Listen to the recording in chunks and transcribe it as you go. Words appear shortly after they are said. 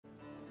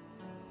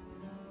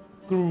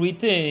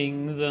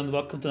Greetings and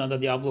welcome to another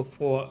Diablo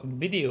 4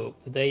 video.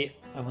 Today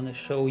I want to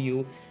show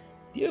you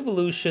the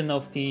evolution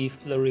of the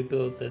Flurry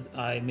build that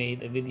I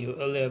made a video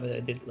earlier, but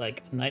I did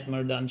like a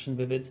nightmare dungeon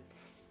with it.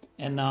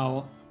 And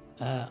now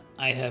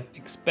I have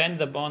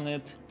expanded upon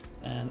it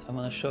and I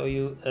want to show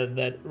you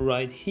that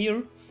right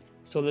here.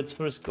 So let's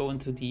first go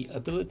into the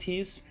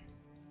abilities.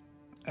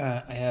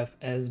 I have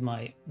as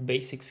my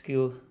basic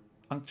skill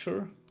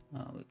puncture.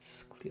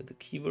 Let's clear the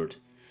keyword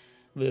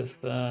with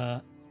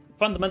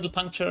fundamental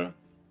puncture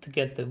to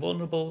get the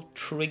vulnerable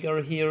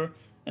trigger here,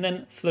 and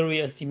then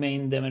Flurry as the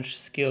main damage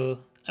skill.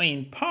 I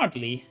mean,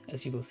 partly,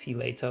 as you will see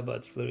later,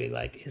 but Flurry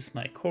like is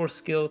my core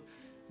skill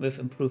with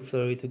improved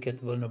Flurry to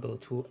get vulnerable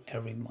to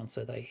every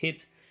monster that I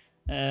hit,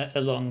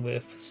 along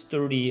with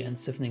sturdy and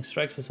stiffening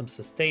strikes for some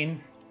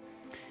sustain.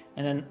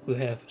 And then we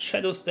have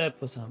Shadow Step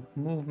for some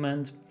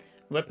movement,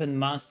 weapon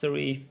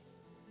mastery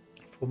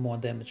for more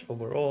damage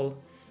overall,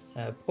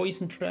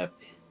 poison trap,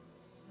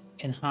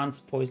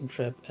 enhanced poison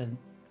trap, and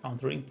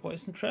countering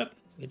poison trap,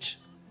 which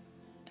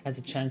has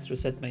a chance to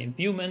reset my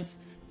imbuments.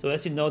 So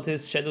as you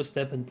notice, Shadow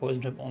Step and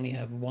poison trap only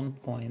have 1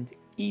 point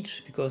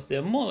each because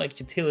they're more like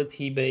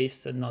utility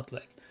based and not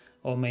like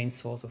our main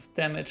source of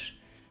damage.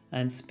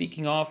 And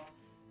speaking of,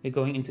 we're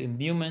going into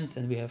imbuments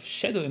and we have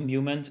Shadow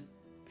Imbuement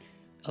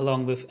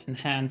along with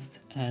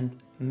enhanced and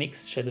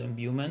mixed Shadow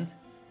Imbuement,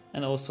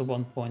 and also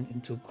 1 point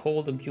into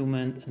cold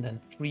imbuement and then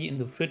 3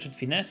 into frigid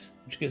finesse,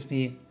 which gives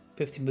me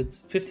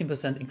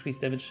 15%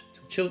 increased damage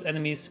to chilled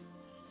enemies.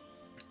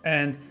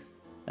 And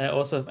I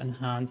also have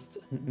enhanced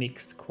and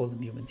mixed cold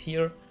imbuement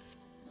here.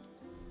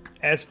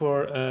 As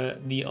for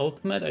the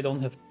ultimate, I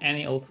don't have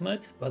any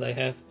ultimate, but I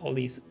have all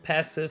these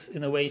passives.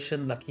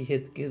 Innovation, Lucky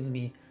Hit gives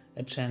me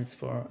a chance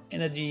for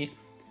energy.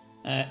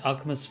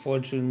 Alchemist's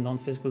Fortune,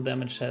 non-physical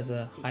damage, has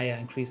a higher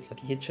increased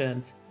Lucky Hit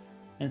chance.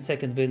 And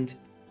Second Wind,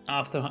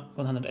 after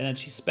 100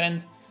 energy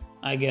spent,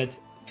 I get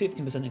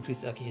 15%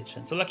 increased Lucky Hit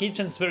chance. So Lucky Hit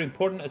chance is very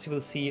important, as you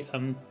will see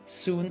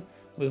soon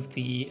with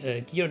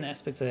the gear and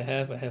aspects I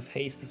have. I have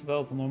haste as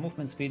well for more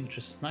movement speed, which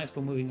is nice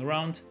for moving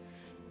around.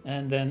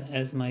 And then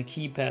as my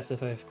key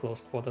passive, I have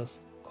close quarters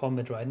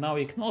combat right now.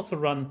 You can also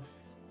run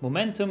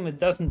momentum. It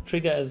doesn't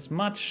trigger as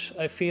much,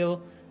 I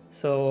feel,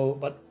 so,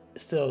 but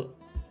still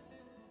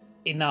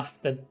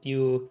enough that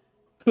you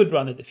could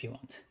run it if you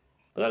want.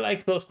 But I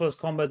like close quarters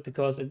combat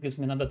because it gives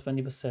me another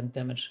 20%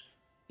 damage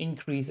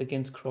increase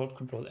against crowd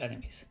controlled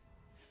enemies.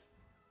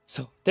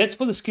 So that's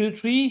for the skill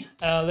tree.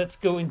 Let's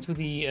go into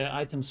the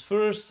items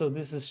first. So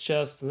this is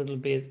just a little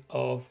bit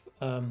of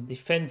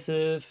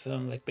defensive,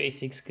 like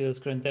basic skills,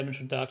 current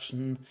damage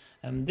reduction.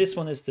 This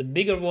one is the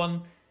bigger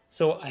one.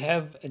 So I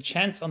have a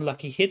chance on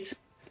Lucky Hit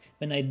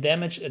when I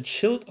damage a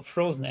chilled or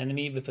frozen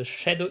enemy with a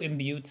shadow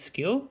imbued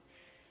skill,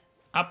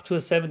 up to a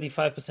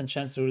 75%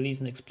 chance to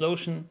release an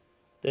explosion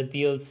that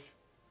deals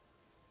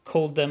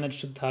cold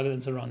damage to the target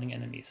and surrounding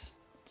enemies.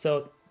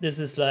 So this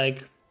is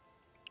like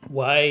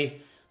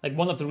why, like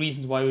one of the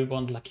reasons why we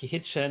want Lucky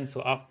Hit chance.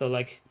 So after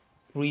like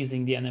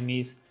freezing the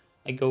enemies,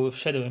 I go with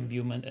Shadow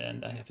Imbuement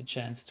and I have a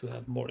chance to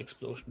have more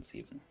explosions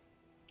even.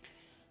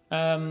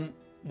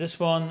 This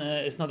one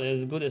is not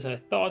as good as I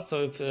thought.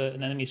 So if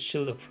an enemy is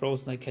chilled or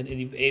frozen, I can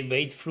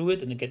evade through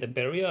it and get a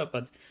barrier.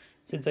 But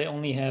since I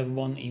only have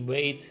 1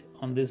 evade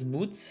on this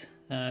boots,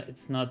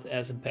 it's not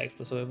as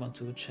impactful. So I want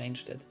to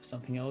change that for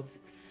something else.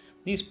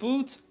 These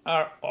boots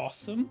are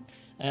awesome.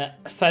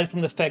 Aside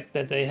from the fact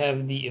that they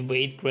have the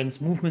evade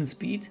grants movement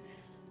speed,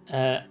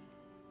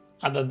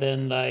 other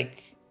than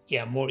like,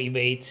 yeah, more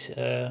evade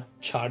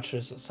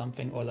charges or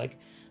something, or like,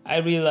 I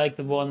really like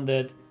the one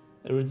that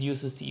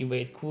reduces the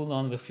evade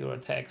cooldown with your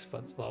attacks,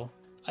 but well,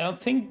 I don't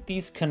think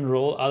these can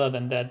roll other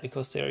than that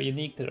because they are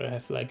unique, they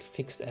have like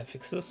fixed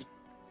affixes.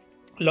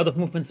 A lot of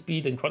movement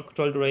speed and crowd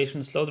control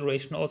duration, slow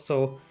duration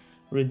also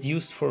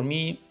reduced for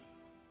me,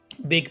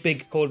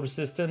 big cold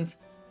resistance.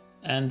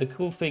 And the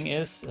cool thing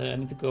is, I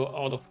need to go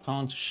out of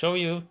town to show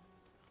you,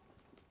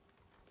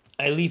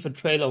 I leave a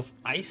trail of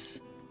ice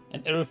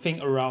and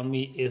everything around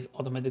me is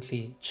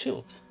automatically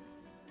chilled.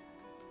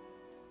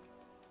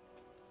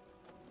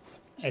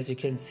 As you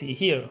can see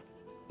here.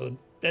 So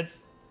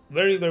that's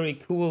very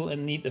cool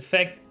and neat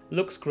effect,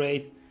 looks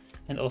great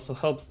and also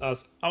helps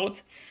us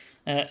out,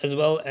 as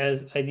well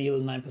as I deal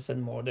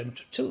 9% more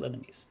damage to chilled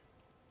enemies.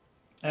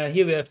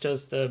 Here we have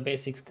just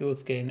basic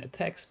skills gain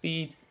attack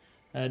speed.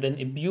 Then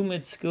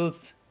imbuement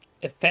skills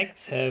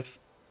effects have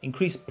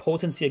increased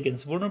potency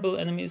against vulnerable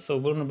enemies. So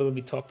vulnerable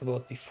we talked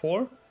about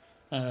before.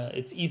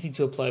 It's easy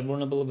to apply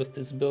vulnerable with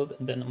this build,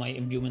 and then my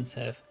imbuments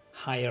have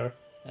higher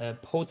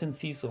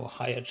potency, so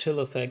higher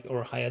chill effect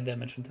or higher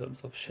damage in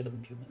terms of shadow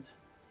imbuement.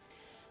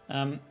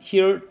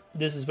 Here,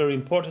 this is very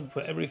important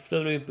for every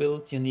Flurry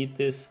build. You need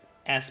this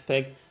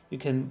aspect. You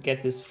can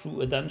get this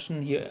through a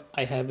dungeon. Here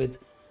I have it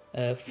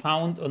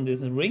found on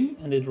this ring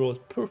and it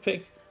rolled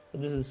perfect. So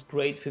this is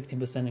great,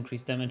 15%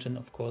 increased damage, and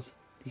of course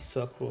the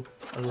circle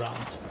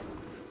around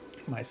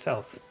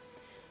myself.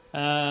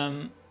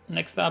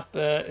 Next up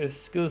is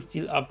skill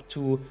steal up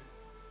to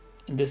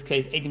in this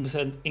case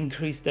 18%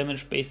 increased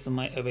damage based on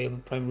my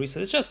available primary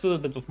resource. It's just a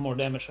little bit of more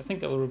damage. I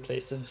think I will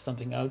replace this with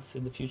something else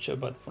in the future,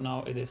 but for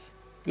now it is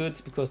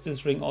good because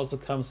this ring also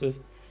comes with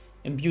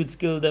imbued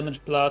skill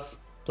damage plus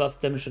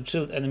damage to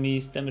chilled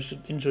enemies, damage to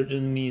injured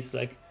enemies,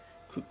 like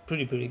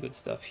pretty good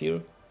stuff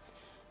here.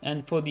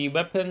 And for the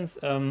weapons,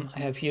 I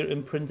have here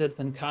imprinted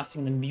when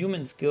casting an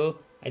imbuement skill,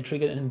 I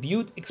trigger an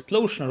imbued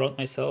explosion around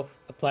myself,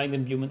 applying the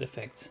imbuement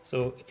effects.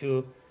 So if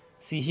you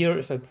see here,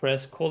 if I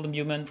press cold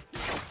imbuement,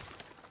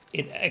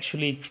 it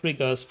actually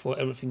triggers for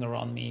everything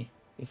around me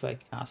if I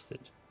cast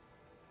it.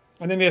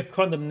 And then we have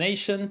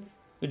condemnation,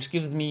 which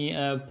gives me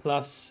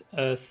plus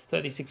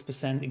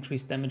 36%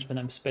 increased damage when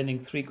I'm spending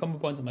 3 combo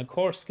points on my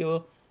core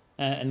skill,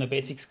 and my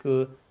basic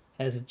skill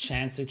has a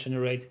chance to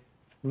generate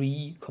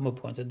 3 combo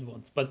points at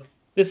once. But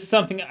this is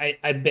something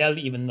I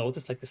barely even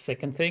noticed, like the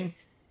second thing.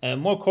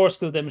 More core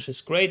skill damage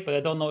is great, but I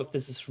don't know if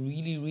this is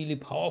really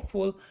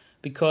powerful,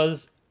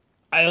 because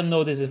I don't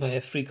notice if I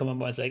have 3 combo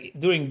points. Like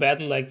during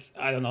battle, like,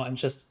 I don't know, I'm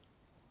just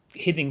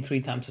hitting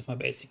 3 times with my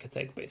basic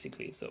attack,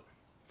 basically. So,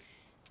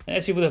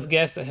 as you would have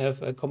guessed, I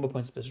have combo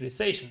point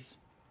specializations.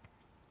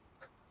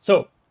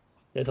 So,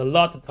 there's a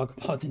lot to talk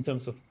about in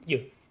terms of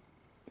gear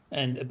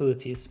and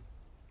abilities.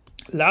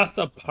 Last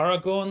up,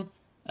 Paragon.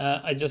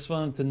 I just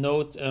wanted to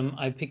note,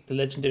 I picked the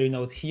legendary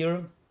node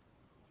here,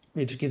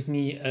 which gives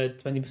me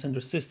 20%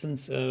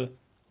 resistance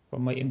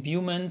from my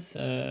imbuements,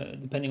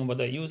 depending on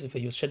what I use. If I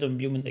use Shadow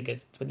Imbuement, I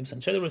get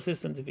 20% Shadow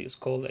resistance. If I use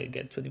Cold, I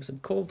get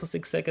 20% Cold for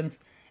 6 seconds,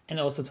 and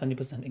also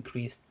 20%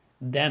 increased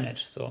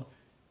damage. So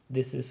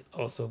this is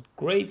also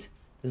great.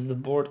 This is the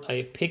board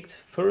I picked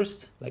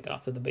first, like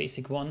after the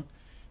basic one.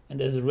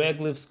 And as rare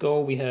glyphs go,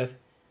 we have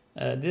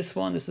this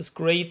one. This is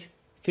great.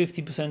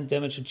 50%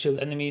 damage to chilled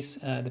enemies,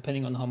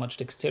 depending on how much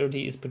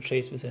dexterity is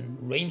purchased within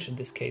range. In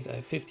this case, I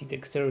have 50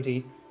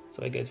 dexterity,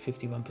 so I get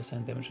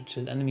 51% damage to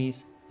chilled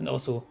enemies, and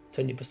also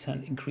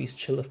 20% increased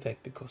chill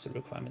effect because the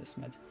requirement is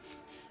met.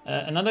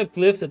 Another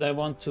glyph that I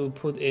want to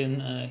put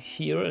in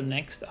here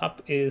next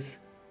up is,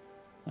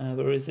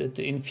 where is it?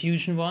 The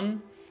infusion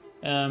one,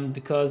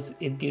 because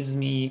it gives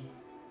me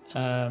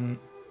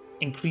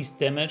increased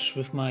damage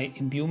with my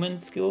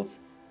imbuement skills,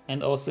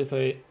 and also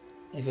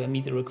if I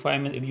meet the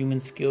requirement,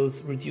 imbuement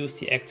skills reduce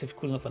the active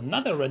cooldown of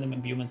another random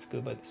imbuement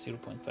skill by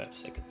 0.5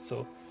 seconds.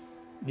 So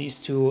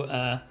these two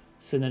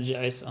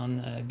synergize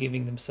on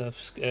giving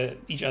themselves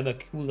each other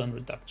cooldown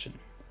reduction.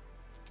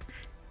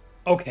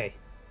 Okay,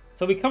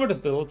 so we covered the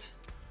build.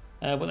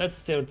 What else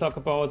is there to talk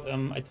about?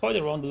 I toyed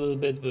around a little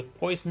bit with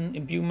poison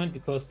imbuement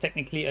because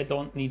technically I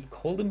don't need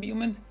cold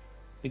imbuement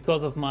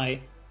because of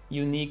my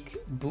unique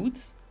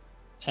boots.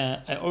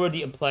 I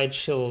already applied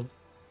chill.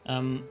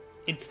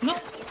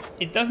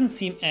 It doesn't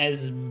seem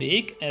as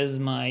big as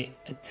my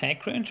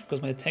attack range,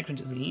 because my attack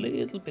range is a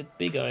little bit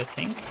bigger, I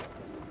think,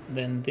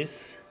 than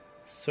this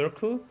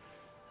circle.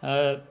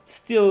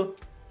 Still,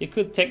 you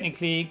could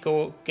technically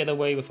get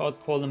away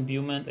without cold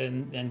imbuement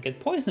and get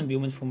poison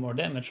imbuement for more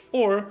damage.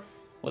 Or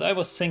what I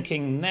was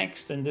thinking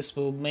next, and this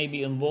will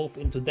maybe evolve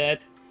into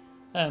that,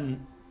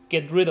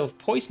 get rid of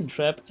poison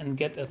trap and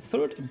get a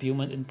third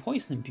imbuement in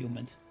poison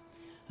imbuement.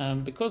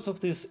 Because of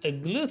this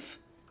glyph,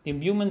 the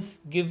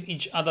imbuements give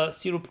each other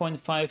 0.5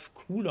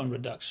 cooldown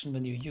reduction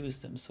when you use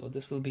them. So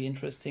this will be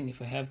interesting.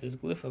 If I have this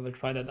glyph, I will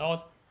try that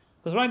out.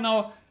 Because right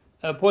now,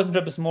 Poison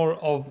Trap is more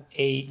of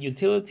a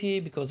utility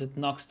because it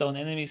knocks down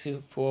enemies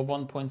for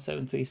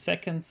 1.73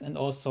 seconds and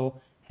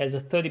also has a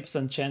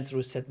 30% chance to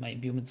reset my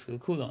imbuement skill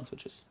cooldowns,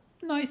 which is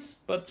nice,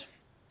 but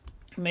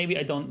maybe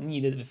I don't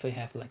need it if I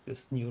have like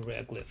this new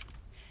rare glyph.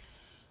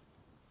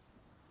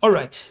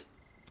 Alright.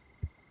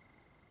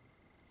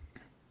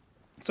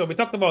 So we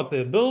talked about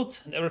the build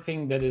and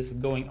everything that is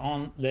going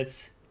on.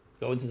 Let's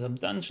go into some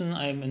dungeon.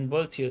 I'm in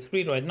world tier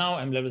 3 right now.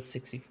 I'm level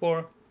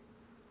 64.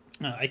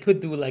 I could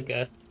do like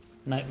a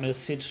Nightmare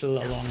Sigil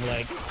along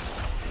like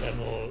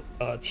level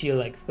tier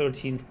like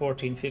 13,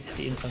 14,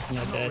 15, something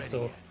like that.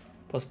 So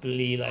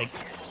possibly like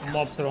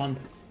mobs around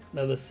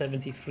level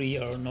 73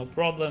 are no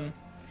problem.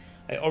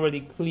 I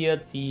already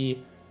cleared the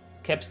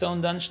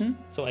capstone dungeon,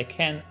 so I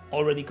can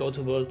already go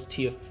to world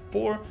tier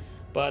 4.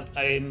 But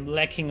I'm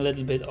lacking a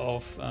little bit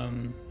of,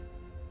 how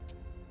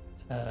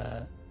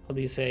do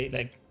you say,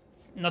 like,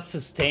 not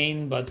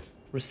sustain, but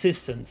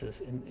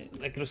resistances.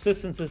 Like,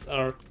 resistances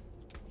are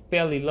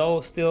fairly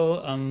low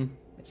still.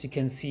 As you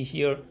can see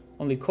here,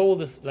 only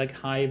cold is, like,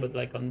 high, but,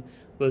 like, on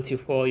World Tier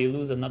 4, you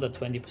lose another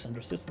 20%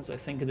 resistance, I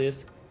think it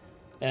is.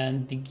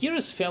 And the gear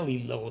is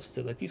fairly low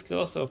still. Like, these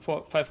clothes are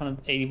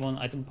 581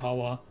 item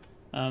power.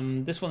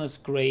 This one is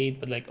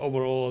great, but, like,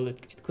 overall,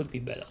 it could be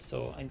better.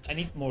 So, I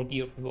need more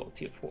gear for World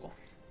Tier 4.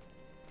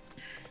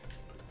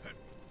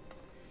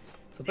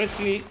 So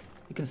basically,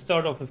 you can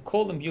start off with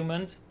cold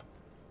imbuement,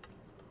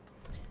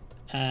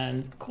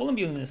 and cold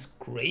imbuement is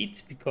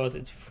great because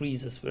it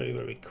freezes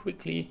very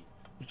quickly,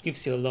 which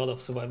gives you a lot of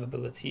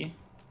survivability.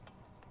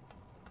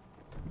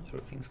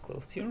 Everything's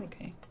closed here,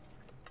 okay.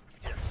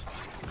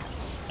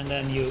 And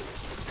then you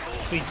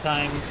 3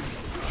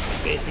 times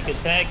basic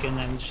attack, and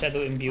then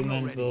shadow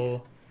imbuement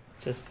will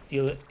just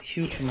deal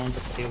huge amounts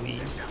of AoE.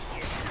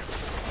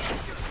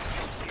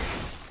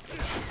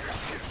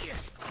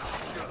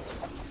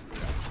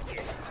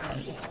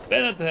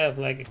 better to have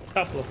like a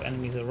couple of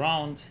enemies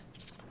around.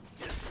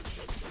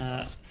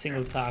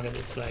 Single target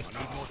is like,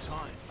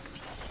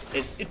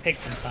 it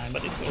takes some time,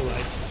 but it's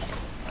alright.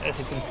 As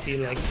you can see,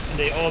 like when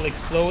they all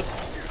explode,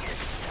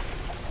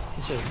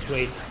 it's just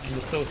great and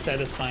it's so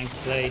satisfying to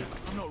play.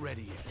 I'm not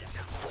ready yet.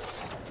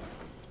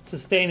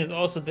 Sustain is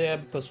also there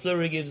because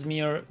Flurry gives me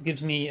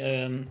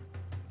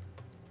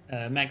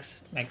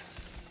max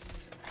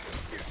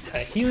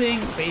healing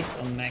based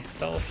on max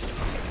health.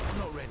 I'm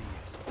not ready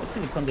yet. It's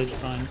in the context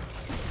fine.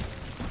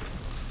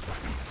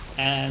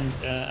 And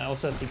I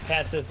also have the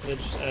passive,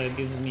 which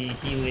gives me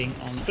healing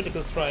on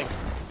critical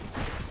strikes.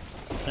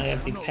 And I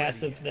have the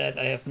passive that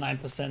I have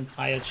 9%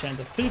 higher chance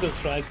of critical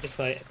strikes if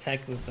I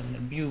attack with an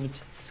imbued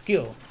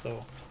skill.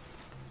 So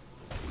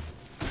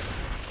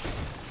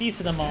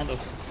decent amount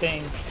of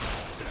sustain.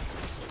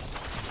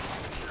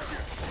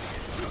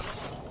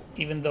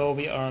 Even though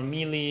we are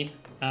melee,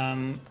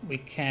 we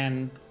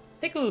can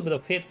take a little bit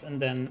of hits and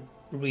then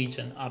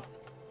regen up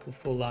to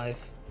full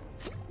life.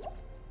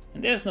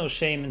 And there's no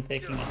shame in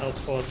taking a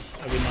health pot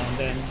every now and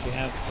then. We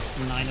have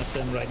 9 of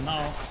them right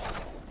now.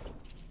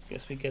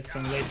 Guess we get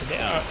some later.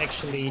 There are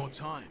actually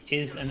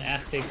is an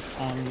affix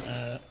on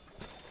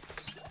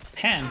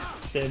pants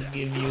that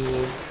give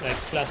you like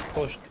plus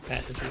push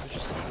capacity, which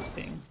is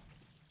interesting.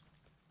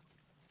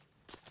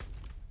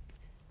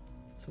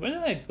 So where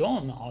did I go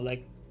now?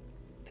 Like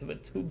there were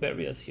 2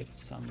 barriers here for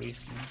some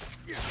reason.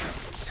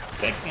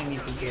 Back I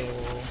need to go.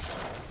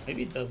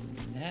 Maybe it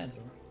doesn't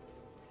matter.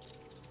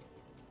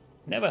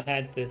 Never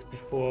had this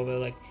before where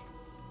like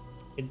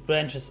it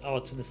branches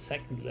out to the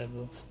 2nd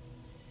level.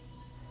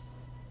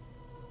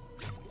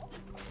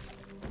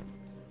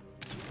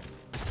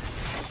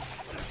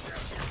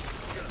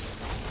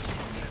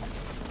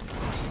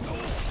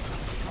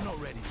 I'm not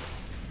ready.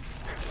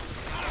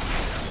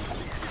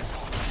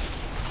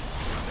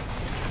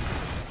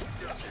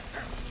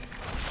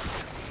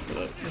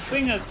 The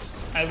thing that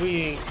I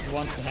really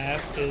want to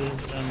have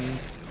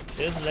is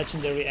there's a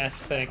legendary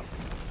aspect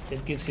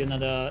that gives you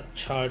another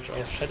charge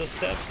of Shadow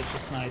Step, which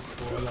is nice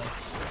for like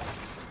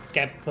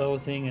gap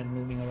closing and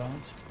moving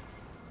around.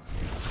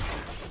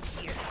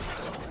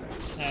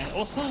 And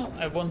also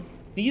I want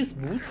these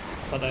boots,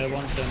 but I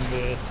want them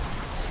with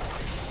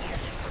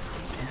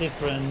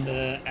different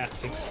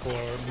affix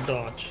for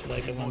dodge.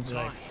 Like I want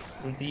like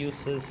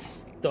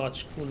reduces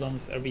dodge cooldown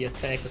with every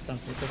attack or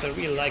something, because I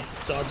really like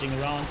dodging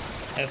around.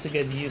 I have to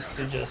get used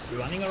to just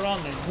running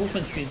around, and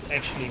movement speed is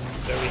actually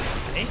very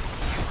high.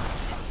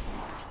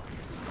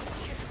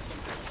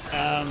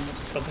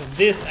 But with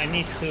this I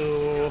need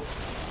to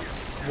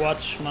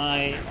watch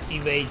my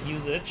evade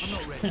usage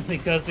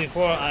because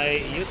before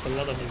I used a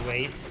lot of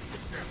evade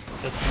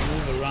just to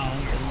move around,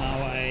 and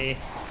now I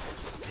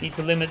need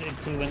to limit it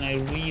to when I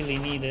really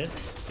need it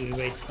to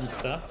evade some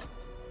stuff.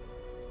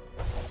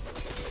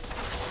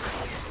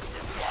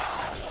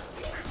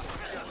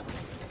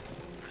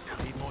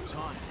 Need more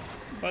time.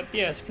 But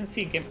yeah, as you can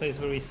see, gameplay is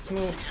very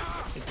smooth.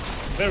 It's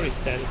very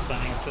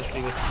satisfying,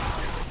 especially with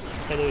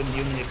Shadow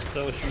Imbuement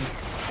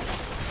explosions.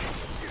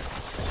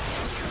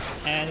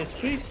 And it's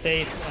pretty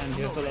safe and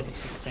you have a lot of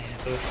sustain.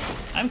 So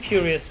I'm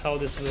curious how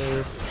this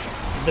will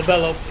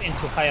develop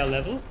into higher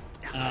levels.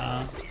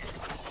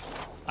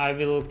 I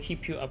will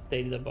keep you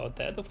updated about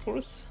that, of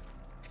course.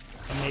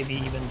 And maybe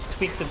even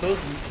tweak the build.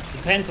 It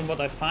depends on what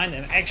I find.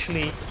 And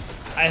actually,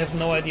 I have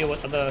no idea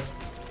what other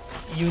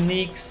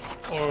uniques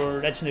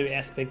or legendary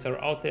aspects are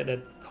out there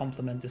that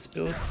complement this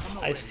build.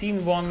 I've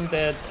seen one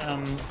that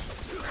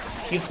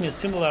gives me a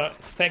similar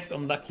effect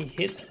on lucky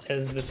hit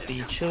as with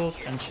the Chill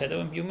and Shadow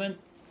Imbuement.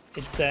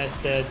 It says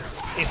that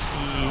if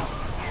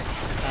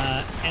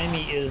the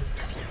enemy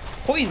is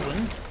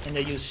poisoned and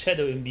they use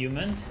Shadow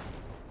Imbuement,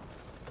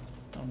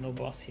 oh, no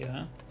boss here,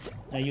 huh?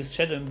 And I use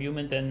Shadow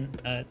Imbuement, then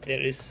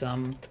there is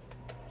some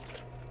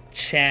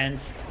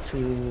chance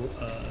to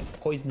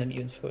poison them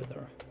even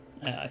further.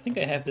 I think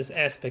I have this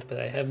aspect, but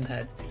I haven't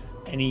had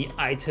any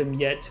item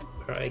yet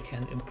where I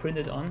can imprint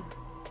it on.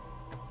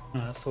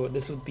 So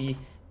this would be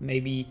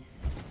maybe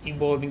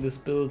evolving this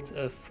build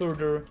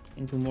further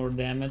into more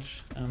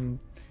damage.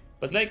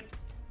 But like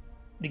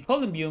the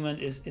cold imbuement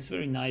is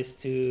very nice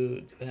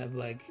to have,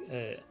 like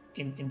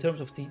in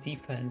terms of the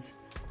defense,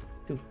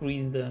 to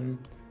freeze them.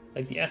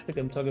 Like the aspect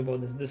I'm talking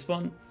about is this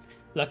one.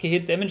 Lucky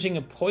hit, damaging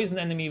a poison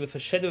enemy with a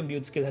shadow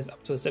imbued skill has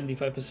up to a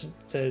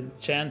 75%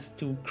 chance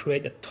to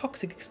create a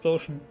toxic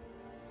explosion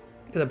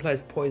that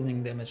applies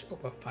poisoning damage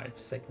over 5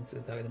 seconds to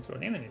the target and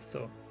surrounding enemies.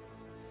 So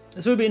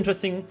this will be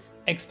interesting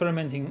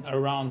experimenting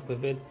around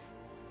with it.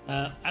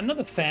 I'm not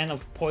a fan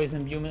of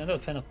poison imbuement, I'm not a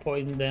fan of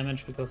poison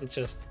damage because it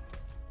just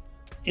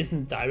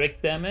isn't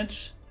direct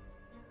damage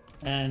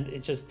and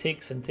it just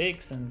takes and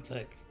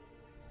like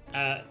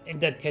in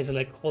that case I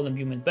like cold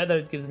imbuement better.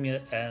 It gives me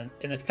an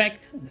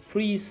effect, a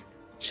freeze,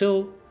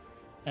 chill,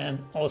 and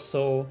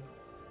also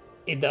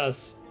it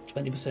does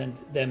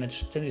 20%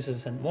 damage,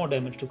 20% more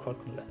damage to crowd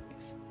control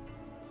enemies.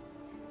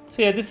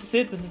 So yeah, this is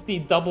it. This is the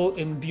double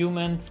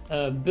imbuement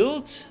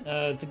build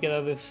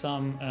together with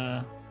some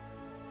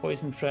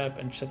Poison Trap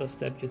and Shadow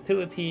Step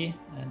utility.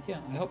 And yeah,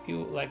 I hope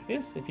you liked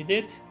this. If you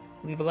did,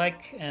 leave a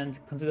like and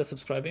consider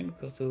subscribing,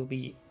 because there will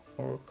be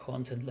more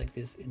content like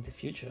this in the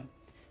future.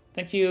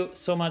 Thank you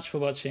so much for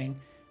watching.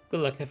 Good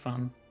luck, have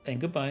fun,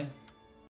 and goodbye.